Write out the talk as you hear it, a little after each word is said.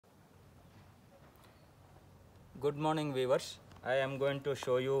Good morning viewers. I am going to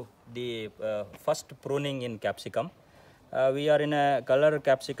show you the first pruning in capsicum. We are in a color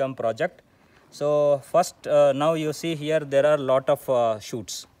capsicum project. So first now you see here there are lot of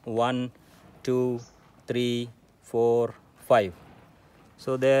shoots. 1, 2, 3, 4, 5.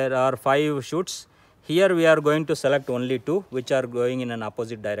 So there are 5 shoots. Here we are going to select only 2 which are going in an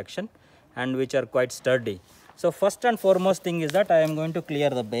opposite direction and which are quite sturdy. So first and foremost thing is that I am going to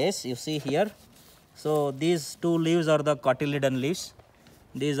clear the base. You see here. So these 2 leaves are the cotyledon leaves.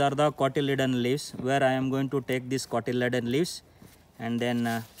 These are the cotyledon leaves where I am going to take these cotyledon leaves, and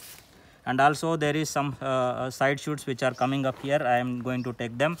then and also there is some side shoots which are coming up here. I am going to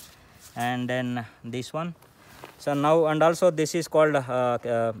take them, and then this one. So now, and also this is called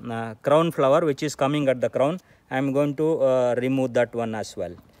crown flower which is coming at the crown. I am going to remove that one as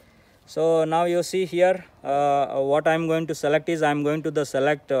well. So now you see here what I am going to select is I am going to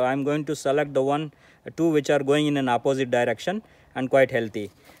select the 1, 2 which are going in an opposite direction and quite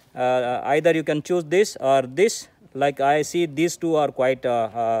healthy. Either you can choose this or this. Like I see these 2 are quite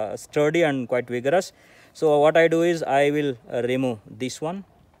sturdy and quite vigorous. So what I do is I will remove this one,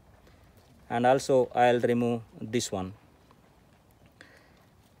 and also I will remove this one.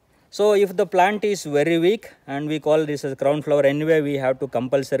 So if the plant is very weak, and we call this as crown flower, anyway we have to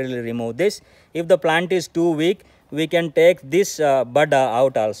compulsorily remove this. If the plant is too weak, we can take this bud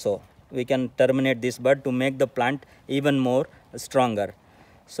out also. We can terminate this bud to make the plant even more stronger.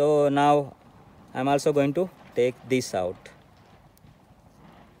 So now I am also going to take this out.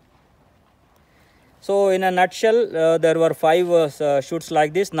 So in a nutshell, there were 5 shoots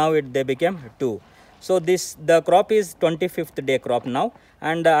like this. Now they became 2. So the crop is 25th day crop now,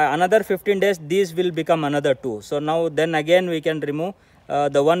 and another 15 days these will become another 2. So now then again we can remove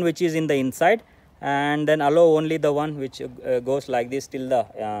the one which is in the inside, and then allow only the one which goes like this till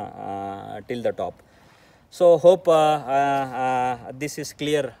the top. So hope this is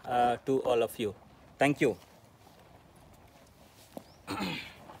clear to all of you. Thank you.